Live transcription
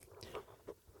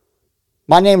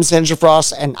My name is Andrew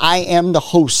Frost, and I am the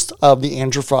host of the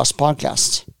Andrew Frost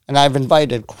Podcast. And I've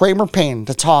invited Kramer Patne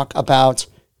to talk about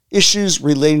issues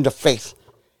relating to faith.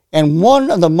 And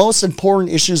one of the most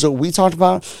important issues that we talked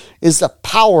about is the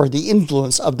power, the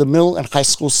influence of the middle and high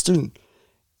school student.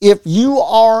 If you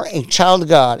are a child of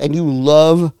God and you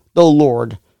love the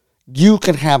Lord, you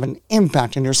can have an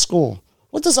impact in your school.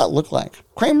 What does that look like?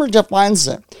 Kramer defines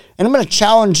it. And I'm going to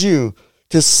challenge you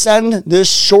to send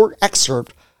this short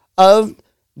excerpt of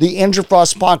the Andrew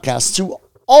Frost Podcast to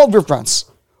all of your friends,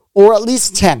 or at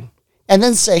least 10, and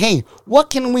then say, hey, what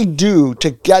can we do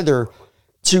together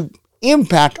to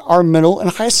impact our middle and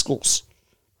high schools?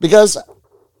 Because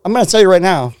I'm going to tell you right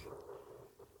now,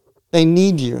 they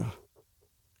need you.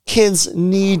 Kids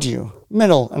need you.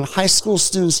 Middle and high school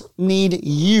students need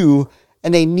you,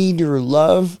 and they need your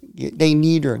love. They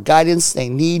need your guidance. They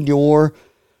need your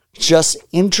just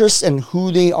interest in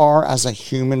who they are as a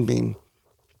human being.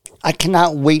 I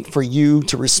cannot wait for you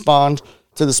to respond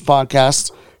to this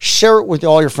podcast. Share it with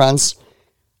all your friends.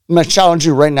 I'm going to challenge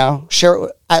you right now. Share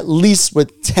it at least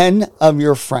with 10 of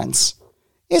your friends.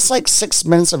 It's like 6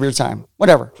 minutes of your time,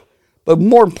 whatever. But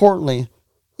more importantly,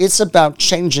 it's about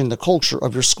changing the culture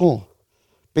of your school.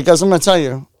 Because I'm going to tell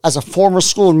you, as a former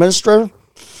school administrator,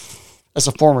 as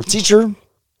a former teacher,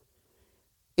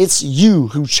 it's you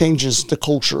who changes the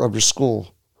culture of your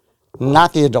school,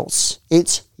 not the adults.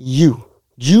 It's you.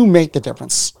 You make the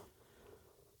difference.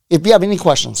 If you have any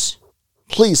questions,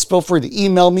 please feel free to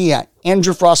email me at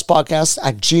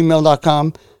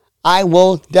andrewfrostpodcast@gmail.com. I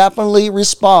will definitely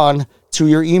respond to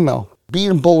your email. Be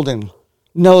emboldened.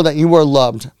 Know that you are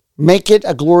loved. Make it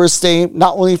a glorious day,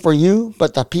 not only for you,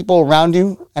 but the people around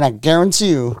you. And I guarantee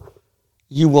you,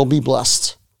 you will be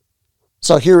blessed.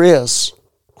 So here is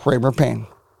Kramer Patne.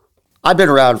 I've been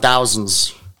around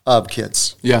thousands of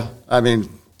kids. Yeah. I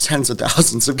mean, tens of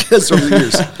thousands of kids over the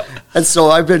years. And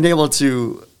so I've been able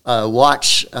to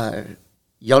watch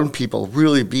young people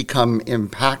really become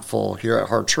impactful here at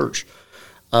Heart Church,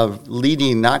 of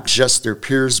leading not just their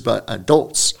peers, but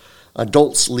adults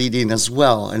leading as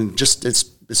well. And just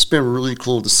it's been really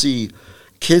cool to see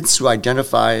kids who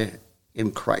identify in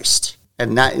Christ.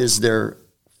 And that is their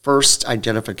first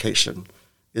identification,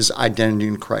 is identity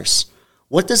in Christ.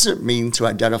 What does it mean to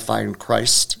identify in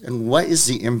Christ? And what is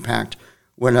the impact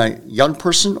when a young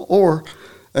person or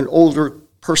an older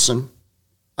person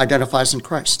identifies in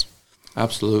Christ?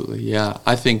 Absolutely, yeah.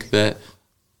 I think that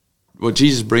what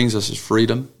Jesus brings us is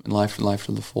freedom and life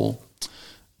to the full.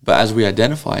 But as we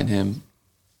identify in him,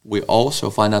 we also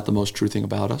find out the most true thing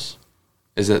about us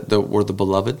is that we're the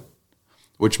beloved,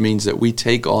 which means that we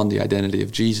take on the identity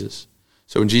of Jesus.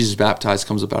 So when Jesus baptized,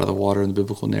 comes up out of the water in the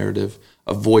biblical narrative,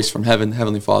 a voice from heaven, the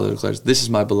Heavenly Father declares, "This is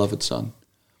my beloved Son."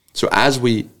 So as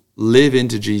we live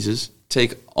into Jesus,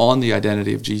 take on the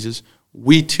identity of Jesus,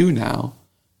 we too now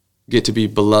get to be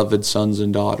beloved sons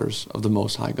and daughters of the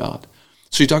Most High God.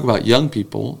 So you talk about young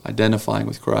people identifying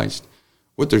with Christ.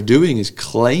 What they're doing is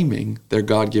claiming their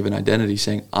God-given identity,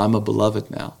 saying, I'm a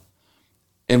beloved now.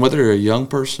 And whether you're a young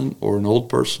person or an old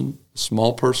person, a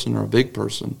small person or a big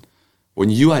person, when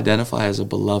you identify as a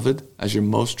beloved, as your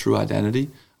most true identity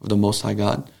of the Most High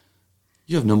God,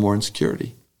 you have no more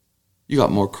insecurity. You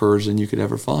got more courage than you could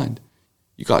ever find.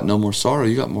 You got no more sorrow.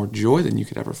 You got more joy than you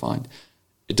could ever find.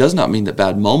 It does not mean that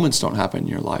bad moments don't happen in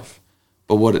your life.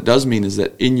 But what it does mean is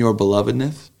that in your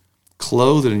belovedness,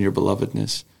 clothed in your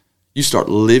belovedness, you start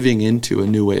living into a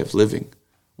new way of living,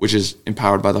 which is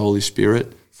empowered by the Holy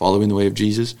Spirit, following the way of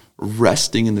Jesus,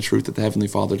 resting in the truth that the Heavenly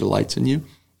Father delights in you.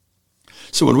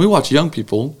 So when we watch young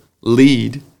people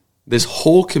lead this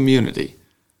whole community,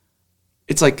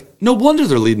 it's like, no wonder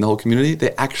they're leading the whole community.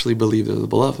 They actually believe they're the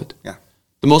beloved. Yeah.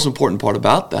 The most important part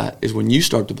about that is when you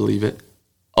start to believe it,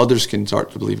 others can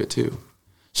start to believe it too.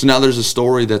 So now there's a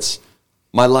story that's,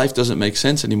 my life doesn't make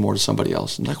sense anymore to somebody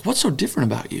else. And like, what's so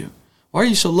different about you? Why are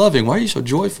you so loving? Why are you so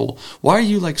joyful? Why are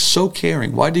you like so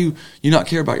caring? Why do you not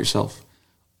care about yourself?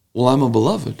 Well, I'm a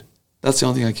beloved. That's the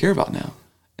only thing I care about now.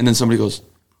 And then somebody goes,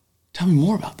 tell me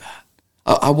more about that.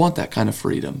 I want that kind of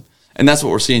freedom. And that's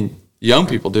what we're seeing young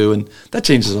people do. And that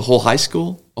changes a whole high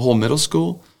school, a whole middle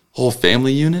school, a whole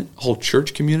family unit, a whole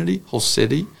church community, whole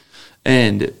city.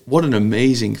 And what an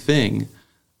amazing thing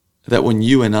that when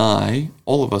you and I,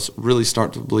 all of us, really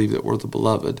start to believe that we're the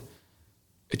beloved,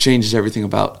 it changes everything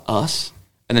about us,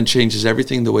 and then changes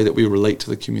everything the way that we relate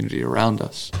to the community around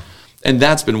us. And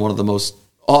that's been one of the most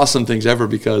awesome things ever,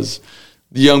 because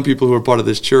the young people who are part of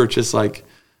this church, it's like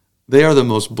they are the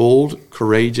most bold,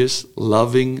 courageous,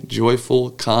 loving,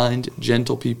 joyful, kind,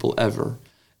 gentle people ever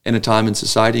in a time in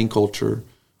society and culture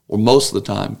where most of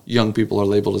the time young people are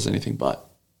labeled as anything but.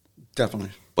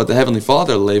 Definitely. But the Heavenly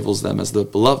Father labels them as the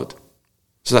beloved.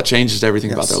 So that changes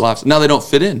everything about Yes. their lives. Now they don't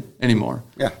fit in anymore.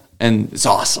 Yeah. And it's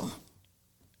awesome.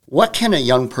 What can a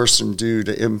young person do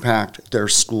to impact their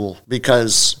school?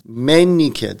 Because many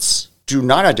kids do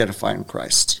not identify in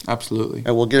Christ. Absolutely.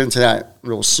 And we'll get into that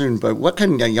real soon. But what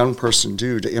can a young person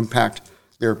do to impact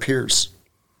their peers?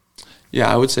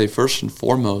 Yeah, I would say first and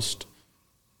foremost,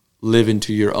 live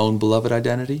into your own beloved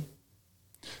identity.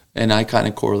 And I kind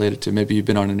of correlate it to maybe you've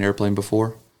been on an airplane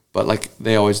before, but like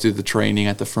they always do the training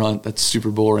at the front. That's super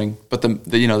boring. But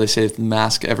they say if the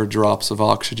mask ever drops of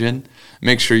oxygen,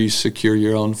 make sure you secure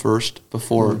your own first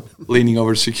before leaning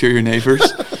over to secure your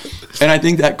neighbor's. And I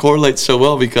think that correlates so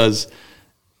well because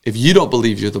if you don't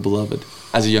believe you're the beloved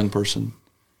as a young person,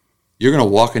 you're going to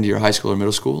walk into your high school or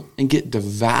middle school and get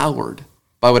devoured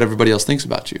by what everybody else thinks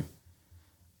about you.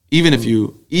 Even if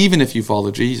you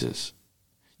follow Jesus,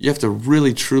 you have to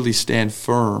really truly stand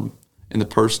firm in the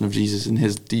person of Jesus and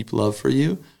his deep love for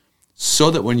you, so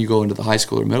that when you go into the high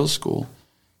school or middle school,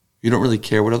 you don't really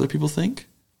care what other people think,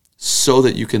 so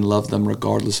that you can love them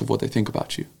regardless of what they think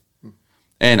about you.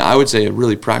 And I would say a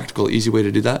really practical, easy way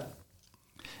to do that,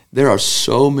 there are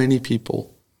so many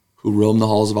people who roam the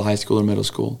halls of a high school or middle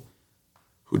school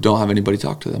who don't have anybody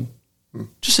talk to them.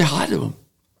 Just say hi to them.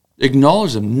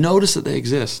 Acknowledge them. Notice that they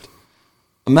exist.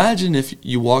 Imagine if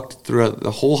you walked throughout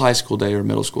the whole high school day or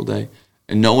middle school day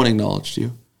and no one acknowledged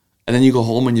you, and then you go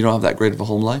home and you don't have that great of a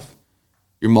home life.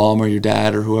 Your mom or your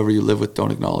dad or whoever you live with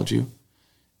don't acknowledge you.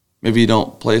 Maybe you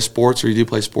don't play sports, or you do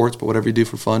play sports, but whatever you do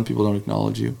for fun, people don't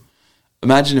acknowledge you.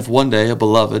 Imagine if one day a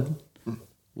beloved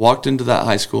walked into that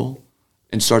high school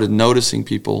and started noticing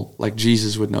people like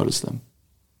Jesus would notice them.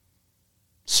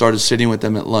 Started sitting with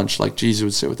them at lunch like Jesus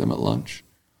would sit with them at lunch.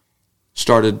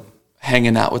 Started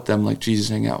hanging out with them like Jesus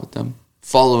hang out with them.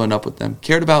 Following up with them.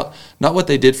 Cared about not what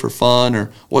they did for fun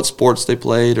or what sports they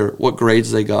played or what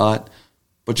grades they got,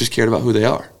 but just cared about who they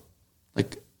are.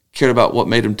 Like, cared about what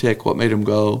made them tick, what made them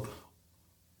go,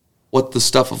 what the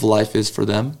stuff of life is for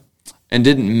them, and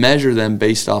didn't measure them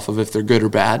based off of if they're good or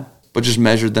bad, but just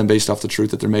measured them based off the truth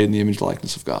that they're made in the image and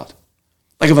likeness of God.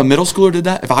 Like if a middle schooler did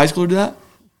that, if a high schooler did that,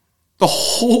 the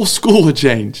whole school would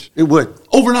change. It would.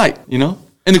 Overnight, you know?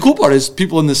 And the cool part is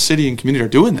people in this city and community are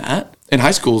doing that. And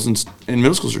high schools and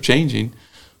middle schools are changing.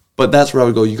 But that's where I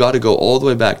would go. You got to go all the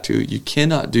way back to you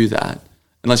cannot do that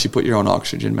unless you put your own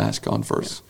oxygen mask on first.